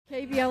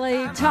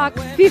KBLA Talk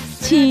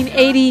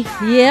 1580.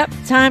 Yep,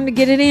 time to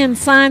get it in.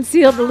 Sign,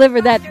 seal, deliver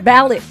that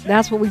ballot.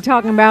 That's what we're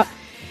talking about.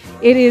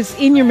 It is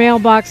in your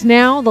mailbox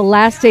now. The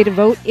last day to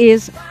vote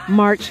is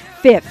March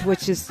 5th,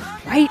 which is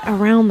right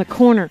around the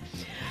corner.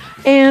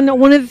 And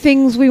one of the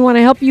things we want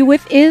to help you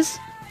with is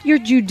your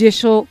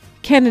judicial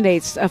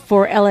candidates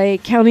for LA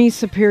County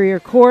Superior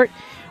Court.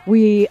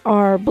 We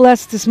are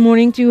blessed this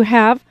morning to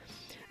have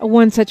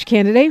one such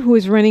candidate who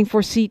is running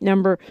for seat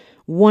number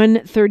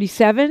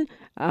 137.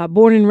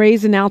 Born and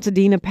raised in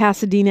Altadena,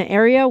 Pasadena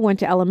area, went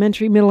to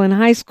elementary, middle, and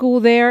high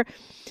school there.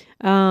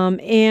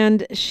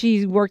 And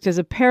she worked as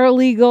a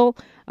paralegal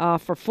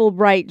for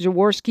Fulbright,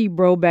 Jaworski,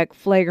 Brobeck,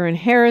 Flager, and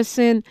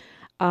Harrison.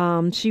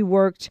 She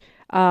worked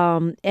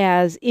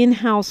as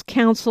in-house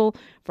counsel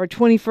for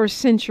 21st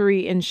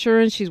Century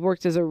Insurance. She's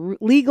worked as a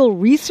legal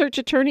research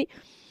attorney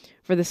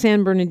for the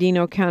San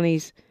Bernardino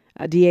County's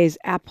DA's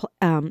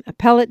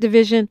appellate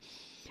division,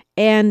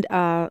 and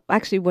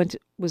actually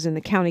was in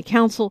the county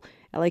council,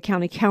 LA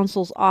County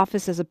Council's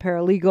office as a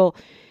paralegal,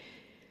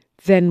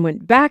 then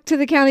went back to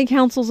the county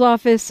council's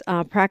office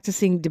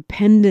practicing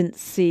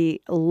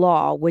dependency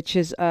law, which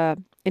is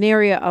an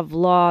area of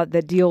law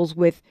that deals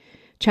with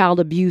child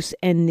abuse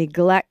and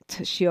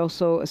neglect. She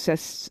also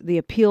assists the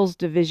appeals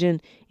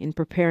division in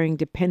preparing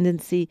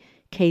dependency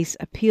case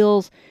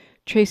appeals.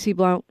 Tracey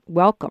Blount,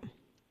 welcome.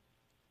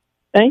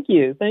 Thank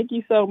you. Thank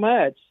you so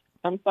much.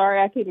 I'm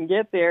sorry I couldn't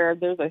get there.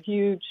 There's a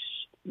huge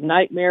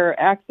nightmare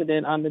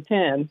accident on the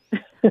 10.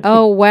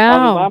 Oh,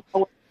 wow.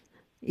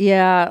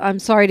 Yeah, I'm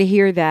sorry to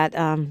hear that,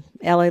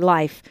 LA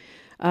Life.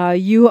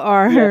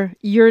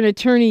 You're an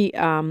attorney,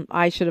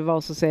 I should have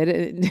also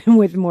said,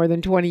 with more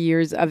than 20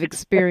 years of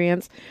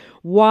experience.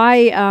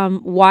 Why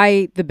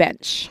the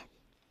bench?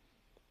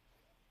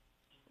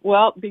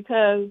 Well,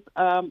 because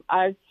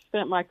I've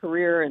spent my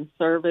career in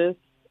service,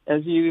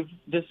 as you've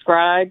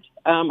described.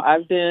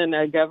 I've been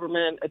a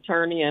government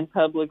attorney and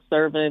public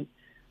servant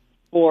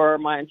for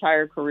my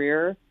entire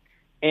career.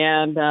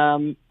 And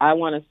I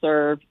want to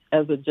serve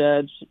as a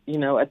judge,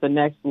 at the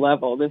next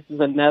level. This is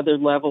another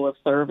level of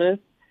service.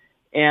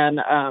 And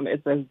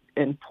it's an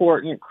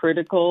important,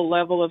 critical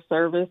level of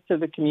service to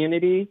the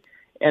community.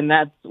 And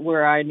that's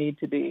where I need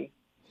to be.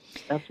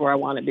 That's where I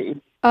want to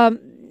be.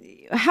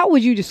 How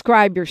would you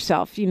describe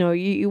yourself?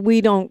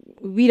 We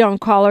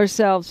don't call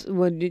ourselves,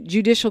 when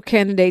judicial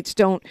candidates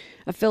don't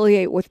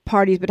affiliate with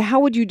parties, but how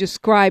would you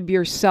describe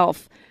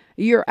yourself,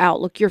 your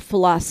outlook, your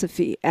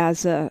philosophy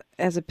as a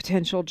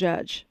potential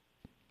judge?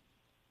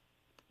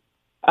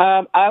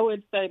 I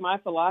would say my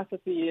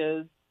philosophy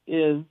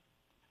is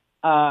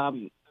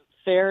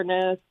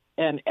fairness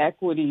and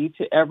equity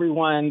to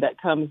everyone that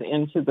comes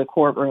into the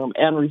courtroom,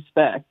 and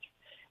respect.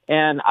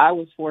 And I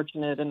was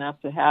fortunate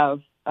enough to have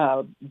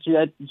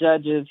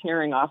judges,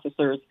 hearing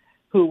officers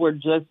who were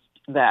just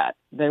that.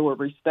 They were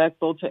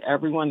respectful to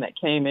everyone that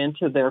came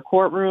into their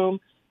courtroom.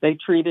 They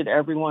treated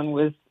everyone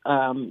with,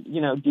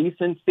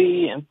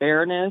 decency and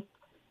fairness.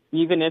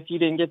 Even if you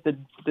didn't get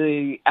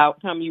the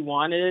outcome you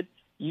wanted,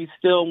 you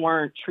still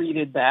weren't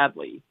treated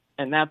badly.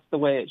 And that's the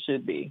way it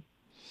should be.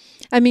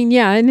 I mean,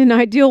 yeah, in an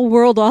ideal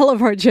world, all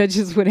of our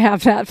judges would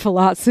have that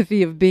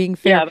philosophy of being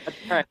fair. Yeah,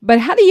 that's right. But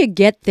how do you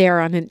get there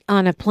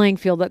on a playing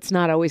field that's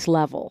not always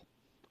level?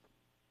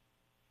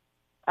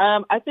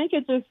 I think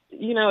it just,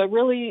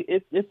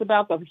 it's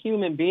about the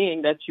human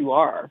being that you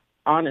are,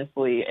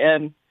 honestly.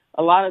 And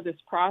a lot of this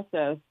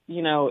process,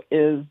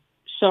 is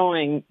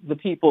showing the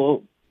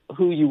people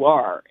who you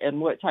are and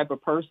what type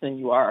of person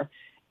you are.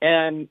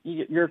 And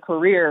your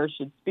career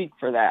should speak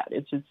for that.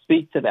 It should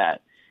speak to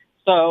that.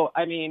 So,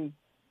 I mean,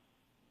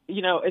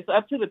 it's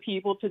up to the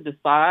people to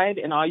decide,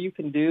 and all you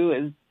can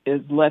do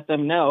is let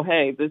them know,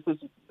 hey, this is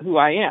who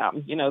I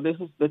am. This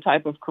is the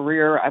type of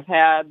career I've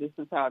had. This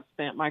is how I've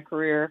spent my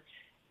career.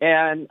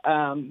 And,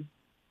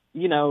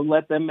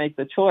 let them make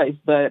the choice.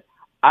 But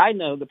I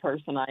know the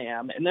person I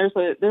am. And there's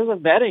a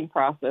vetting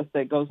process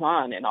that goes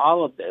on in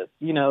all of this.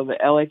 The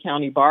LA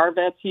County Bar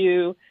vets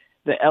you.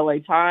 The LA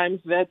Times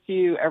vets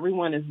you.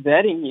 Everyone is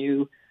vetting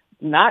you,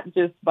 not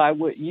just by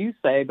what you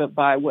say, but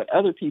by what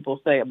other people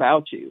say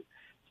about you.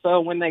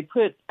 So when they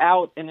put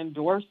out an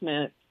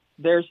endorsement,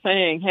 they're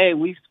saying, hey,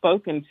 we've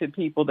spoken to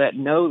people that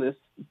know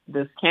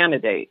this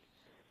candidate.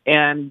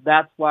 And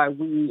that's why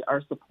we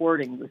are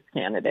supporting this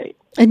candidate.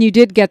 And you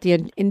did get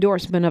the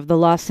endorsement of the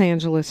Los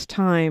Angeles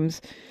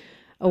Times.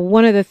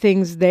 One of the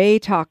things they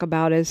talk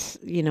about is,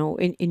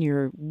 in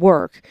your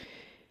work,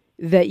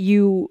 that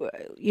you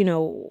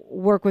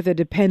work with a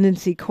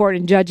dependency court,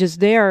 and judges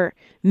there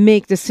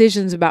make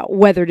decisions about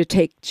whether to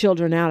take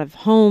children out of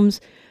homes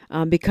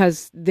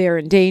because they're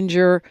in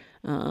danger,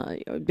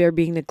 they're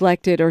being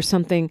neglected or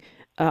something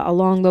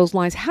along those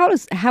lines.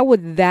 How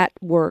would that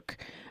work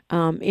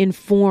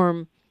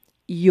inform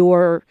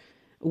your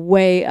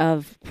way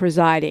of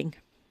presiding?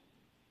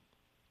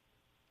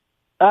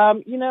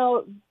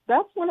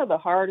 That's one of the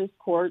hardest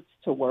courts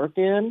to work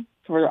in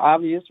for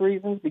obvious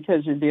reasons,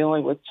 because you're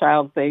dealing with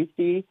child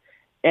safety.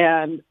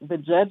 And the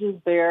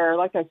judges there,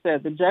 like I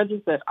said, the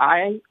judges that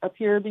I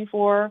appeared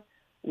before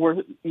were,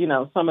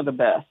 some of the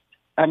best.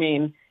 I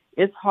mean,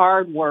 it's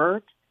hard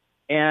work,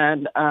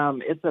 and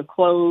it's a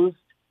closed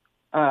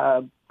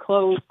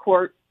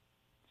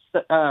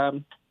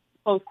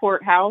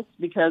courthouse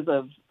because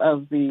of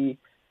the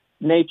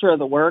nature of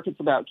the work. It's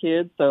about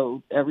kids,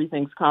 so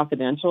everything's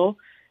confidential.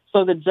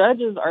 So the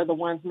judges are the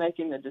ones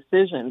making the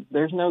decisions.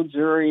 There's no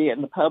jury,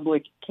 and the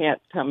public can't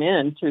come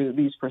in to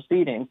these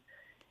proceedings.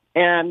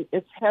 And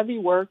it's heavy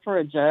work for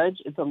a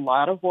judge. It's a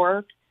lot of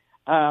work,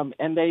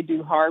 and they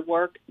do hard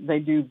work. They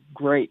do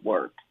great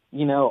work.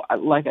 You know,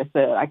 like I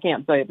said, I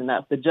can't say it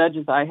enough. The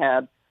judges I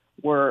had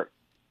were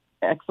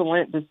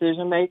excellent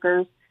decision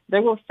makers. They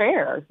were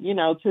fair, you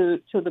know, to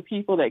the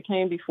people that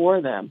came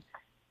before them.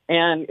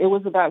 And it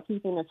was about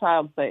keeping the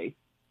child safe.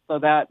 So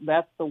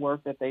that's the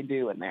work that they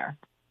do in there.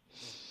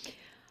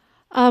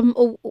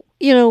 You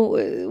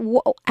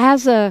know,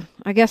 as a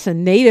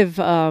native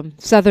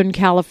Southern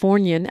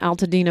Californian,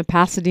 Altadena,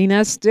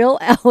 Pasadena, still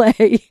LA,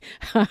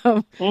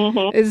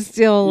 is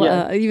still,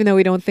 yes. Even though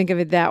we don't think of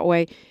it that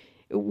way.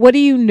 What do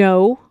you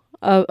know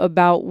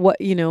about what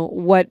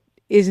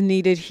is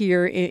needed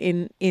here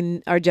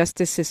in our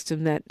justice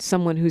system that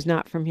someone who's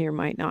not from here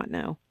might not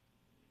know?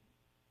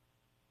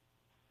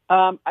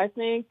 I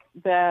think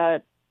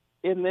that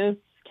in this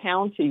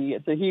county,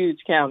 it's a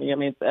huge county. I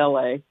mean, it's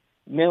LA,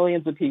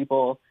 millions of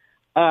people.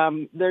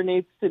 There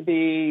needs to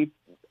be,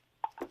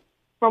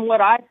 from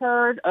what I've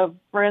heard of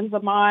friends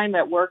of mine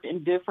that work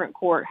in different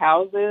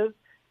courthouses,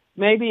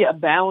 maybe a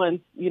balance,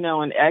 you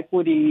know, and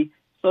equity,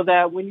 so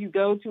that when you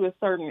go to a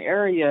certain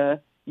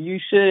area, you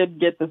should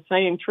get the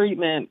same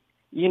treatment.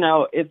 You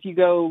know, if you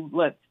go,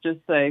 let's just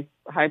say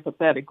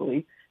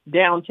hypothetically,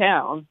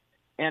 downtown,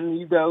 and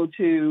you go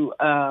to,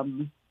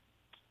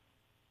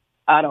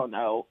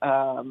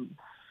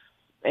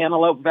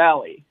 Antelope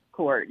Valley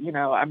Court, you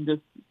know, I'm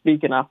just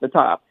speaking off the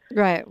top.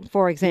 Right,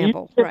 for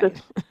example. Right.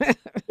 For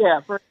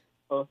example,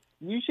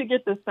 you should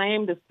get the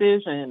same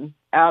decision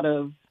out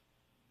of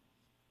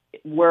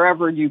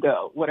wherever you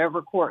go,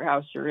 whatever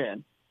courthouse you're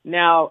in.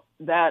 Now,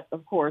 that,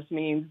 of course,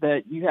 means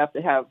that you have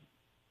to have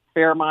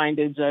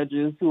fair-minded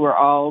judges who are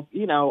all,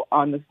 you know,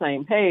 on the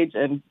same page,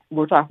 and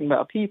we're talking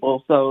about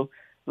people, so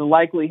the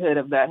likelihood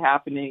of that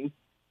happening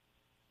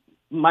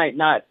might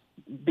not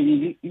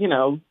be, you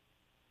know,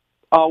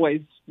 always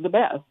the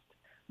best,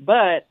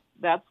 but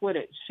that's what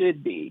it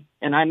should be.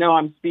 And I know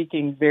I'm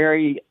speaking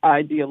very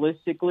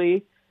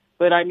idealistically,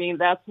 but I mean,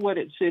 that's what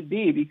it should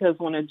be, because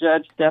when a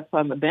judge steps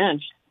on the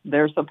bench,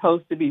 they're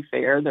supposed to be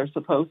fair, they're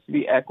supposed to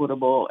be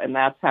equitable, and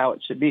that's how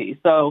it should be.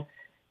 So,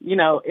 you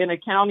know, in a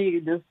county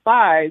this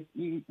size,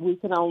 we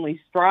can only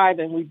strive,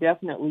 and we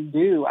definitely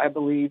do, I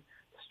believe,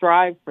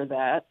 strive for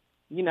that,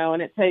 you know,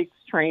 and it takes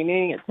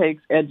training, it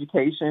takes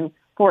education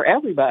for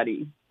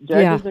everybody,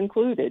 judges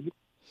included.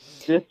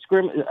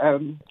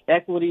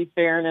 Equity,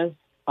 fairness,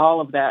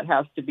 all of that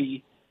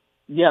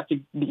you have to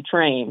be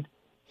trained.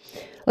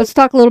 Let's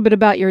talk a little bit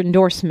about your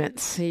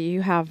endorsements.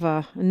 You have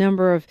a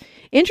number of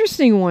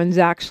interesting ones,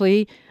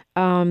 actually.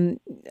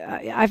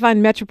 I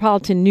find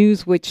Metropolitan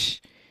News,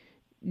 which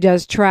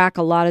does track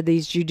a lot of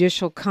these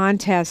judicial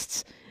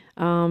contests,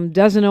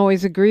 doesn't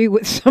always agree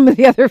with some of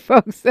the other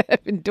folks that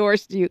have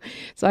endorsed you.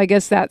 So I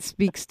guess that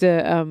speaks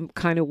to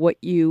kind of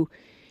what you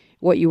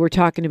were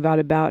talking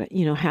about,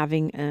 you know,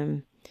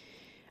 having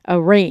a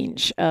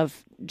range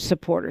of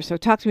supporters. So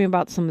talk to me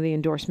about some of the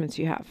endorsements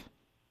you have.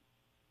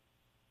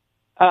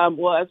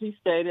 Well, as you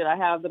stated, I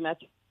have the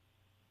Metro,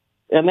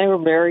 and they were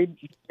very,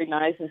 very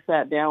nice and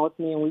sat down with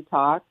me and we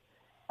talked.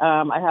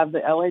 I have the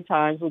LA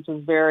Times, which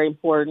is very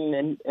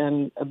important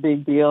and a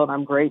big deal, and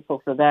I'm grateful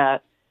for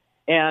that.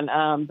 And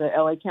the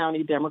LA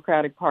County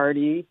Democratic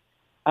Party.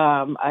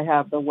 I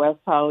have the West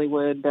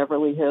Hollywood,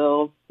 Beverly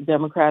Hills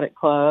Democratic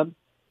Club.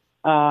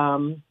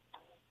 The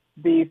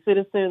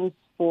Citizens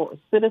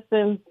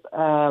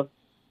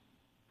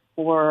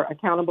for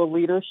Accountable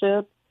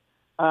Leadership,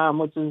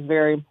 which is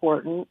very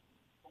important.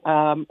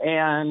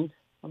 And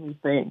let me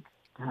think.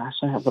 Gosh,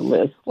 I have a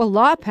list. Well,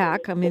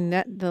 LawPAC, I mean,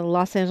 the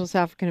Los Angeles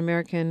African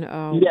American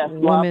yes,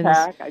 Women's...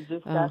 LawPAC, I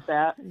just got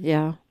that.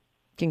 Yeah,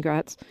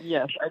 congrats.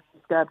 Yes, I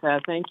just got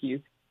that. Thank you.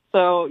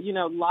 So, you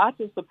know, lots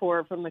of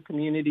support from the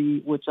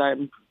community, which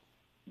I'm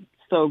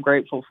so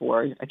grateful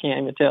for. I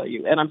can't even tell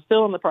you. And I'm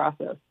still in the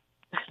process.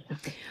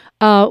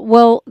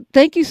 Well,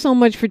 thank you so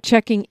much for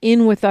checking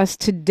in with us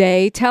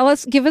today.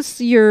 Give us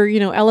your, you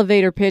know,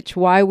 elevator pitch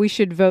why we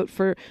should vote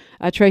for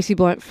Tracey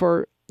Blount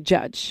for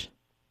judge.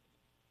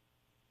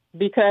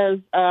 Because,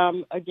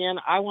 again,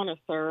 I want to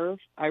serve.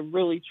 I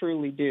really,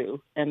 truly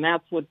do. And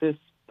that's what this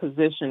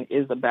position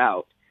is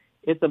about.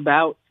 It's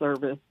about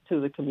service to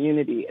the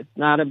community. It's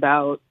not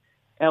about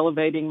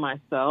elevating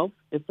myself.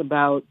 It's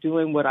about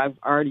doing what I've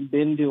already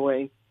been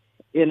doing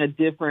in a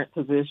different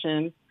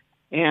position.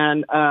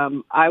 And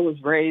I was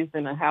raised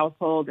in a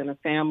household, in a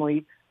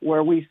family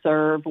where we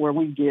serve, where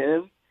we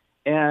give.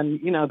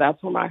 And, you know,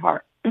 that's where my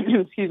heart,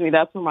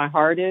 that's where my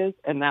heart is.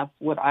 And that's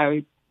what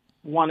I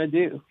want to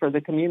do for the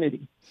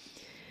community.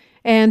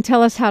 And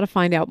tell us how to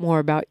find out more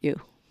about you.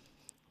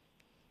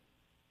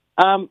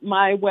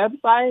 My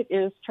website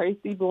is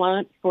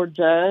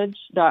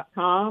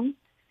TraceyBlountForJudge.com.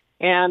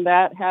 And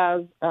that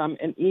has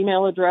an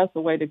email address,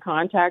 a way to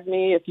contact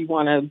me if you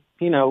want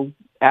to,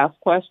 ask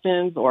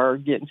questions or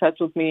get in touch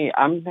with me.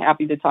 I'm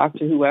happy to talk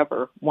to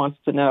whoever wants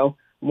to know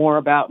more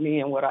about me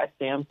and what I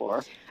stand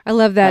for. I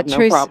love that. I have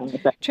no problem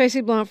with that.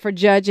 Tracey Blount for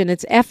Judge, and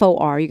it's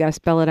FOR. You got to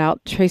spell it out.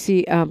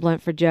 Tracey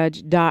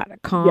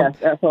BlountForJudge.com. Yes,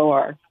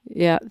 FOR.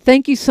 Yeah.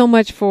 Thank you so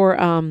much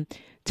for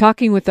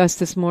talking with us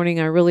this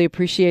morning. I really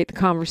appreciate the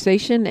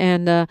conversation,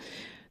 and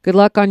good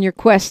luck on your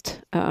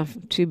quest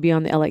to be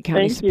on the LA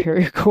County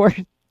Superior Court.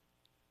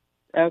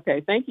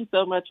 Okay. Thank you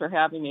so much for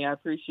having me. I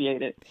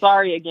appreciate it.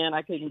 Sorry again,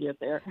 I couldn't get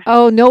there.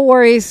 Oh, no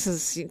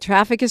worries.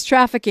 Traffic is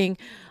trafficking.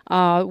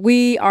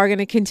 We are going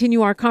to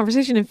continue our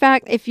conversation. In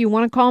fact, if you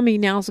want to call me,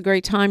 now's a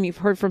great time. You've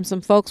heard from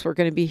some folks. We're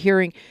going to be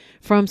hearing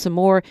from some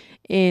more,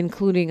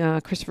 including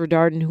Christopher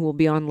Darden, who will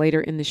be on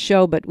later in the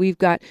show. But we've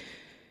got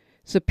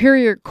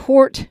Superior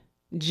Court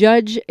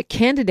judge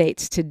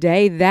candidates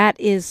today.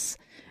 That's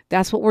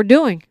what we're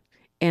doing.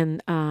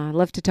 And I'd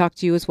love to talk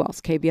to you as well. It's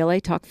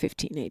KBLA Talk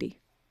 1580.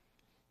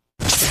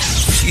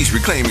 She's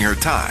reclaiming her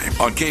time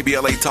on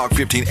KBLA Talk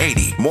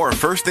 1580. More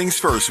First Things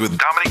First with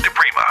Dominique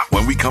DePrima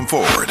when we come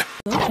forward.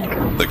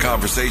 The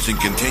conversation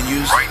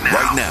continues right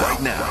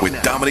now with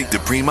Dominique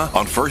DePrima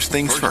on First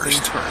Things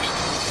First.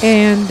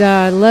 And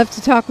I'd love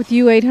to talk with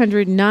you,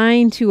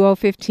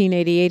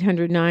 800-920-1580,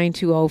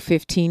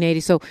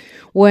 800-920-1580. So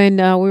when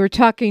we were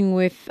talking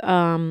with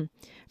Fatima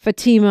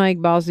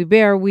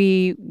Iqbal-Zubair,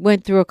 we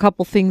went through a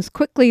couple things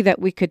quickly that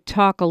we could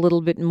talk a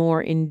little bit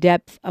more in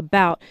depth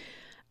about.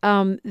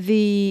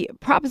 The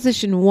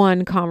Proposition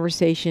 1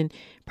 conversation.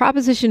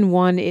 Proposition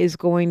 1 is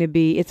going to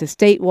be, it's a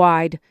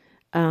statewide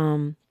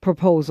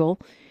proposal,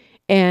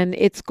 and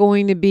it's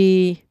going to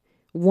be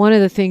one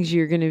of the things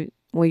you're going to,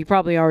 well, you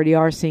probably already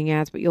are seeing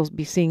ads, but you'll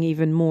be seeing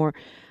even more.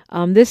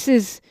 This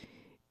is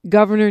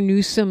Governor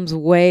Newsom's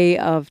way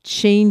of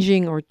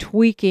changing or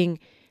tweaking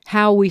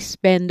how we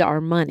spend our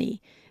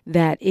money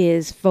that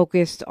is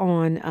focused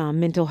on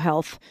mental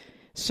health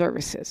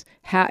services.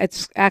 How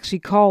it's actually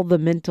called the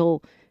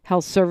Mental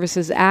Health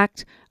Services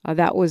Act.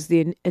 That was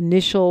the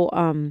initial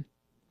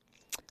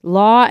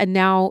law, and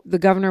now the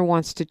governor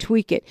wants to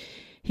tweak it.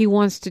 He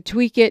wants to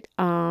tweak it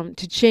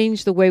to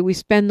change the way we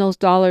spend those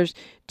dollars,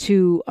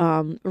 to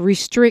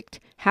restrict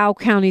how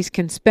counties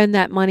can spend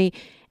that money,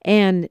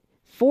 and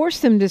force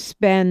them to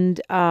spend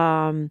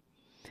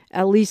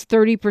at least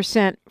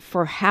 30%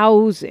 for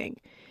housing,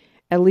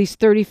 at least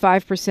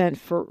 35%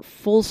 for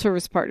full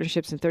service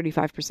partnerships, and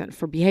 35%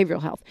 for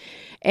behavioral health.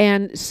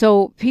 And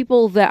so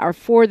people that are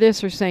for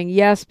this are saying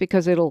yes,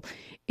 because it'll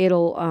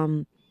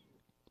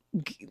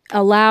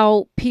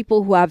allow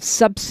people who have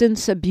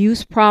substance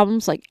abuse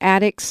problems, like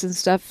addicts and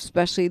stuff,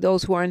 especially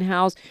those who are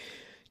unhoused,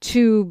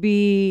 to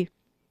be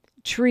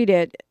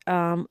treated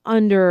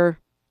under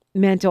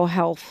mental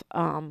health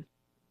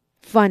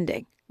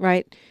funding,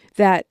 right?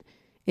 That,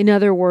 in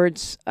other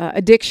words,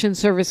 addiction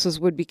services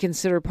would be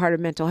considered part of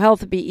mental health.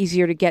 It'd be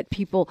easier to get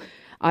people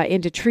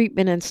into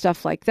treatment and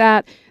stuff like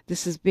that.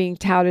 This is being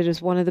touted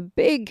as one of the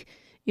big,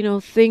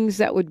 things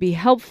that would be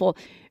helpful.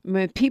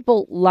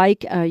 People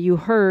like, you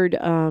heard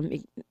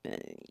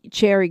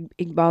Chair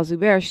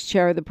Iqbal-Zubair,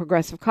 chair of the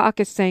Progressive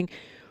Caucus, saying,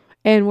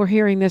 and we're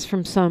hearing this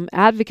from some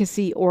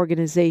advocacy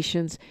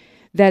organizations,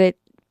 that it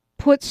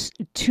puts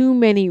too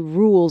many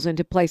rules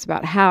into place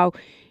about how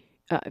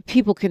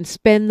people can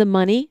spend the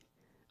money,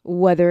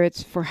 whether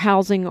it's for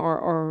housing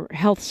or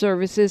health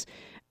services,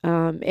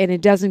 and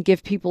it doesn't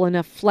give people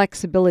enough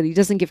flexibility. It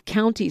doesn't give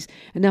counties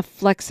enough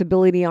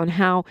flexibility on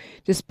how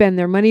to spend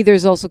their money.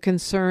 There's also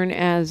concern,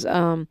 as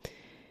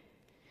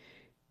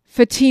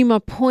Fatima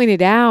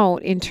pointed out,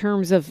 in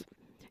terms of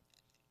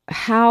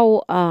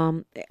how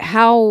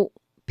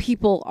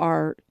people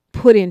are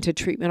put into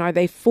treatment. Are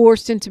they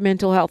forced into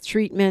mental health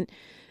treatment,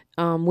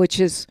 which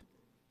is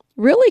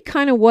really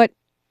kind of what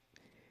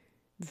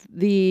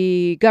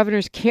the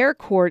governor's care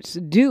courts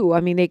do.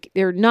 I mean,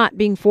 they're not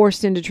being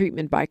forced into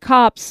treatment by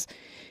cops.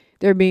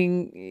 They're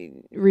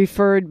being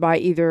referred by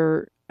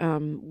either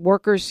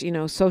workers,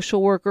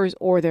 social workers,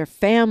 or their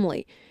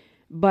family.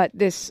 But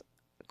this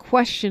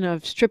question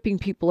of stripping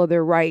people of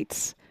their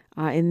rights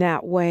in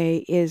that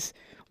way is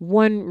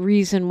one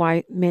reason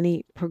why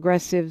many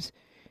progressives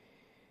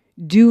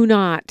do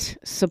not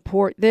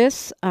support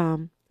this.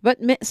 But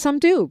some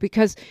do,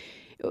 because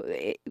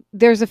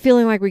there's a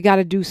feeling like we got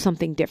to do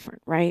something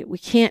different, right? We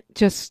can't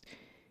just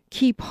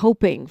keep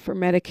hoping for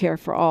Medicare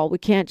for all. We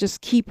can't just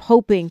keep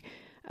hoping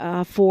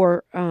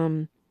for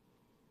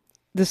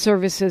the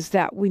services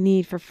that we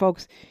need for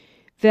folks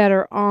that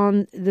are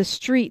on the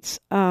streets.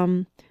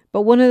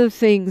 But one of the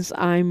things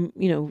I'm,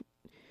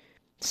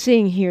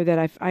 seeing here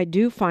that I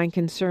do find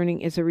concerning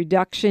is a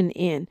reduction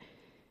in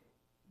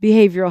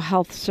behavioral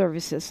health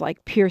services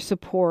like peer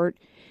support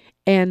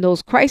and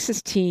those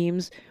crisis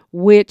teams,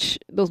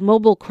 those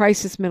mobile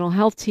crisis mental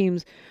health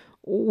teams,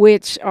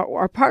 which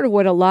are part of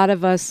what a lot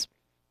of us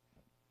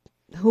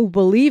who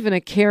believe in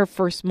a care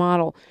first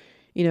model,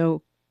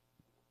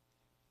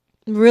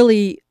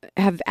 really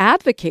have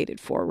advocated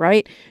for,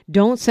 right?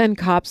 Don't send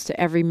cops to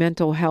every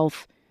mental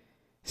health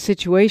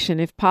situation.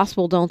 If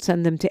possible, don't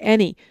send them to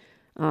any.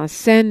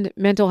 Send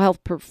mental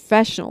health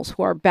professionals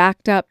who are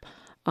backed up,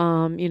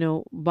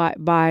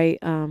 by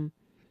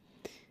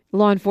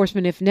law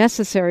enforcement if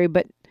necessary,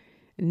 but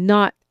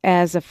not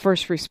as a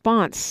first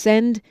response.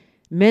 Send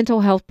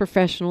mental health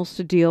professionals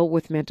to deal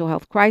with mental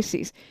health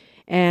crises.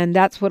 And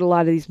that's what a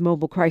lot of these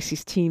mobile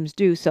crisis teams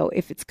do. So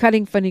if it's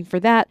cutting funding for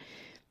that,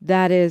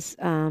 that's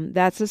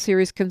a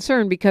serious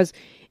concern, because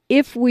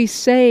if we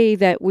say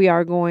that we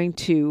are going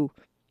to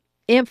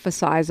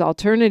emphasize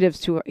alternatives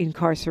to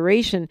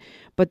incarceration,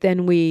 but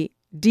then we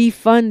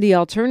defund the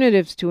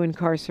alternatives to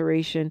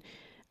incarceration,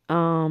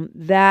 that's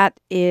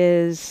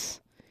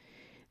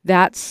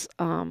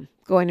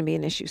going to be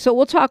an issue. So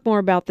we'll talk more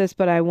about this,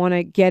 but I want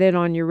to get it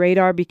on your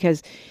radar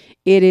because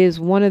it is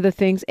one of the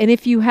things. And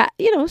if you have,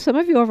 some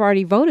of you have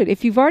already voted.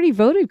 If you've already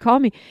voted, call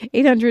me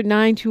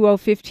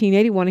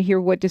 800-920-1580. Want to hear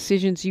what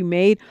decisions you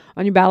made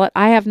on your ballot.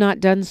 I have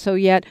not done so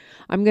yet.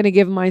 I'm going to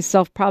give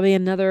myself probably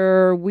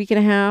another week and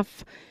a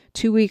half,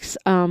 2 weeks.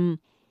 The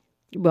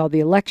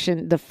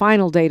election, the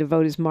final day to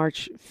vote is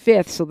March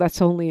 5th. So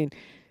that's only in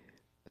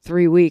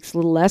 3 weeks, a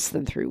little less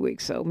than 3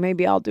 weeks. So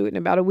maybe I'll do it in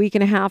about a week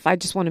and a half. I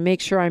just want to make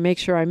sure I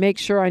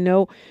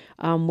know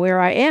where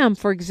I am.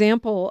 For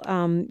example,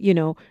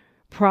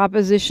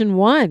 Proposition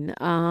 1.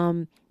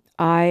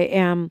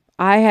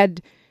 I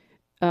had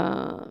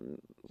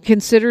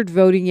considered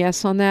voting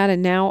yes on that,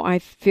 and now I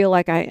feel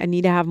like I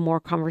need to have more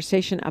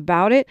conversation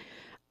about it.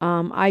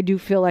 I do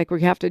feel like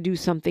we have to do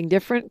something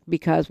different,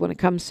 because when it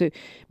comes to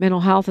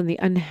mental health and the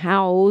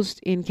unhoused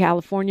in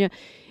California,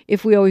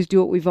 if we always do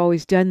what we've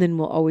always done, then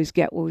we'll always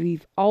get what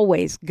we've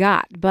always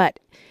got. But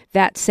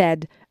that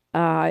said,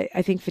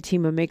 I think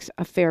Fatima makes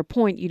a fair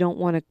point. You don't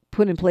want to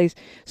put in place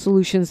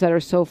solutions that are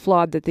so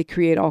flawed that they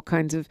create all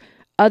kinds of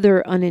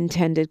other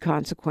unintended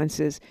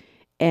consequences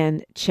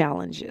and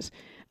challenges.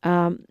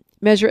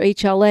 Measure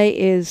HLA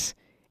is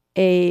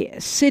a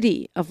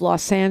City of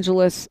Los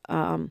Angeles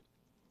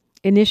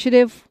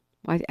initiative.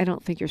 I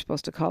don't think you're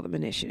supposed to call them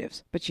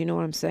initiatives, but you know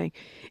what I'm saying.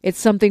 It's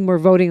something we're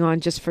voting on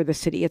just for the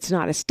city. It's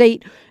not a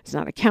state, it's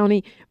not a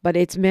county, but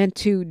it's meant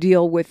to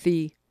deal with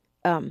the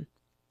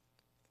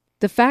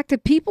fact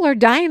that people are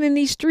dying in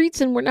these streets,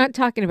 and we're not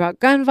talking about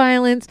gun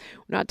violence,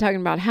 we're not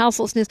talking about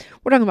houselessness,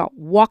 we're talking about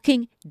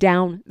walking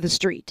down the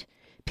street.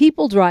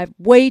 People drive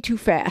way too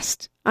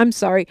fast. I'm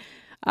sorry.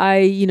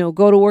 I,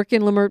 go to work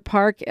in Leimert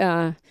Park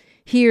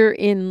here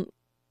in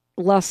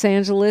Los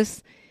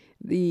Angeles,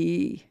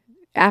 the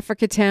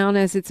Africa Town,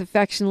 as it's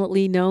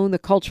affectionately known, the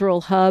cultural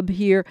hub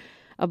here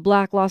of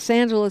Black Los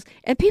Angeles,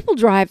 and people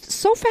drive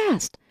so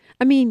fast.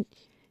 I mean,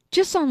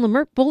 just on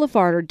Leimert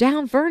Boulevard or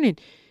down Vernon,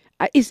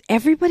 is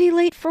everybody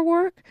late for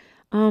work?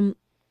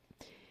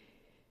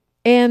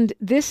 And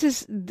this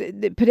is,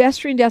 the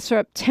pedestrian deaths are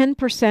up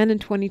 10% in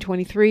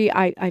 2023.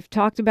 I've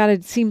talked about it.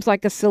 It seems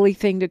like a silly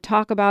thing to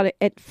talk about it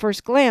at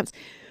first glance.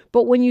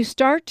 But when you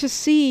start to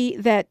see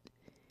that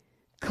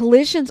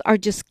collisions are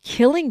just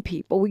killing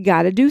people, we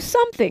got to do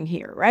something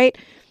here, right?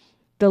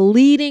 The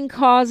leading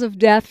cause of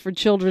death for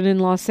children in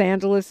Los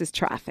Angeles is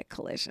traffic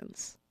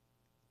collisions.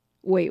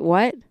 Wait,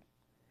 what?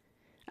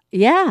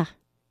 Yeah,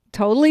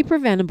 totally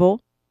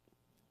preventable.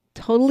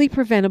 Totally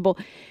preventable.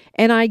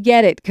 And I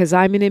get it, because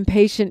I'm an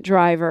impatient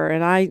driver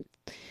and I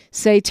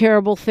say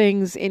terrible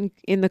things in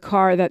the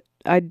car that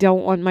I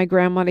don't want my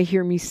grandma to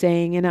hear me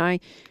saying, and I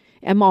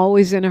am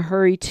always in a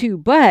hurry too.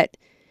 But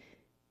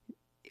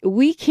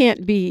we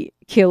can't be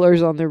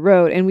killers on the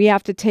road, and we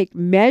have to take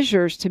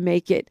measures to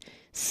make it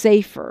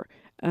safer.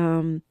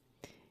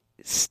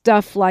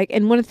 Stuff like,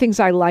 and one of the things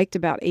I liked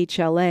about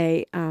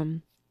HLA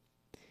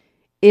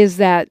is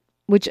that,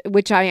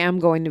 which I am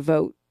going to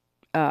vote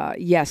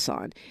yes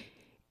on,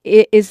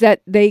 is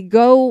that they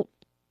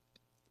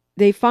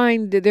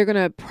find that they're going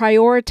to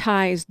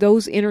prioritize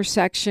those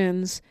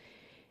intersections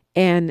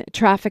and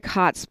traffic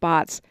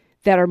hotspots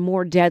that are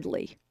more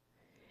deadly,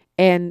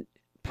 and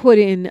put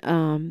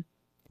in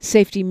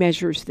safety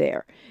measures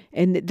there.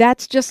 And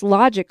that's just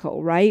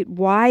logical, right?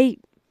 Why,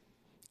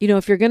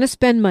 if you're going to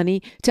spend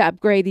money to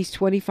upgrade these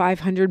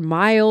 2,500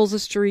 miles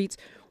of streets,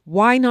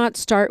 why not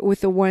start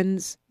with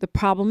the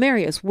problem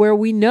areas where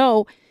we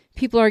know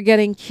people are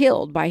getting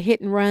killed by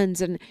hit and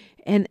runs and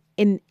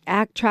in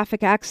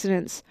traffic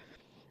accidents?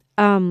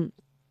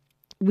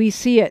 We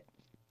see it.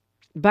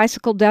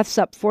 Bicycle deaths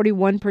up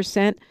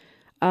 41%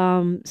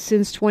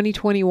 since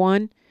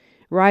 2021,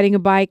 riding a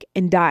bike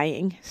and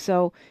dying.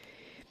 So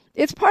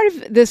it's part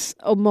of this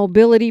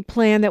mobility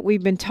plan that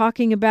we've been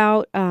talking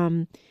about,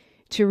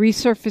 to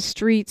resurface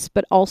streets,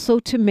 but also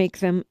to make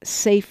them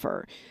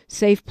safer,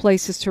 safe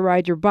places to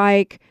ride your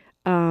bike,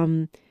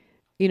 cutting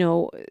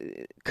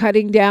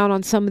down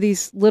on some of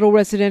these little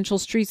residential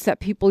streets that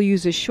people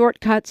use as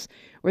shortcuts,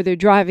 where they're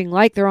driving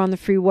like they're on the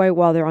freeway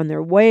while they're on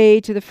their way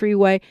to the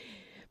freeway.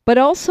 But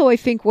also, I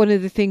think one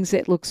of the things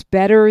that looks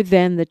better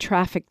than the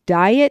traffic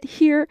diet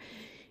here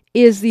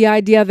is the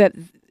idea that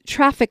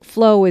traffic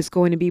flow is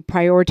going to be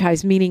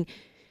prioritized, meaning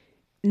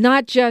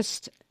not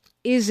just,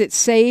 is it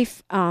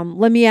safe?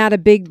 Let me add a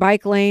big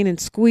bike lane and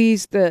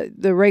squeeze the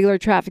regular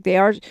traffic. They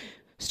are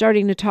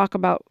starting to talk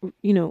about,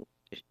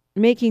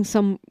 making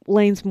some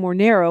lanes more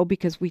narrow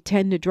because we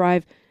tend to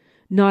drive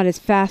not as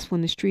fast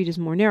when the street is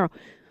more narrow.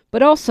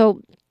 But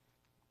also,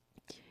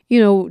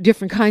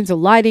 different kinds of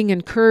lighting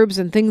and curbs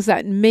and things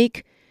that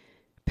make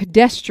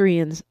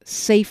pedestrians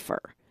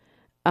safer.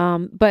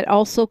 But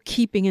also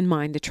keeping in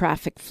mind the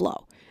traffic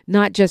flow,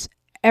 not just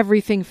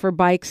everything for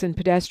bikes and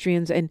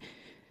pedestrians. And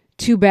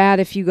too bad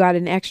if you got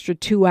an extra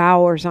 2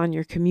 hours on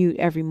your commute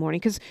every morning,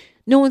 because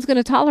no one's going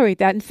to tolerate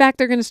that. In fact,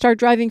 they're going to start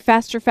driving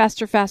faster,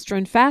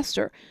 and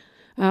faster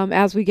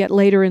as we get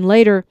later and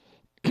later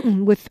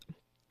with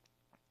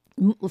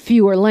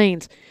fewer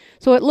lanes.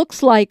 So it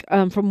looks like,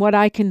 from what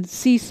I can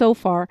see so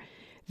far,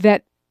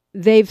 that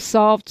they've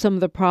solved some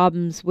of the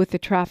problems with the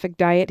traffic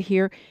diet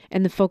here,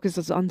 and the focus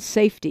is on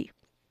safety.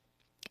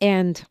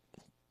 And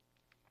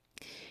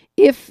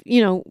if,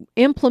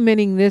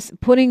 implementing this,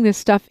 putting this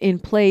stuff in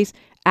place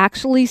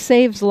actually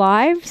saves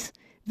lives,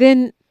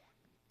 then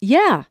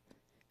yeah,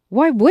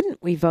 why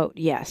wouldn't we vote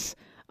yes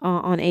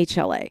on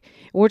HLA?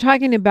 We're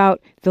talking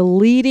about the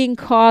leading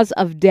cause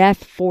of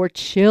death for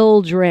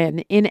children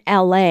in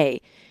LA.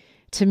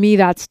 To me,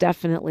 that's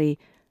definitely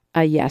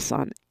a yes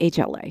on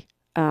HLA.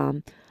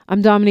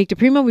 I'm Dominique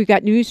DePrima. We've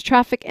got news,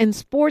 traffic, and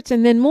sports,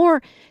 and then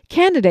more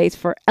candidates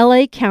for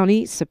LA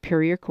County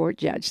Superior Court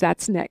Judge.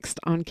 That's next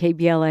on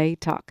KBLA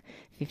Talk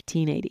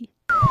 1580.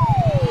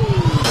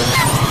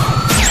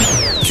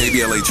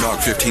 KBLA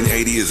Talk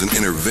 1580 is an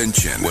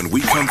intervention. When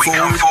we come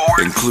forward,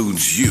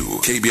 includes you.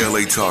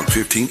 KBLA Talk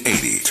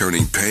 1580,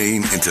 turning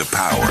pain into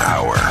power.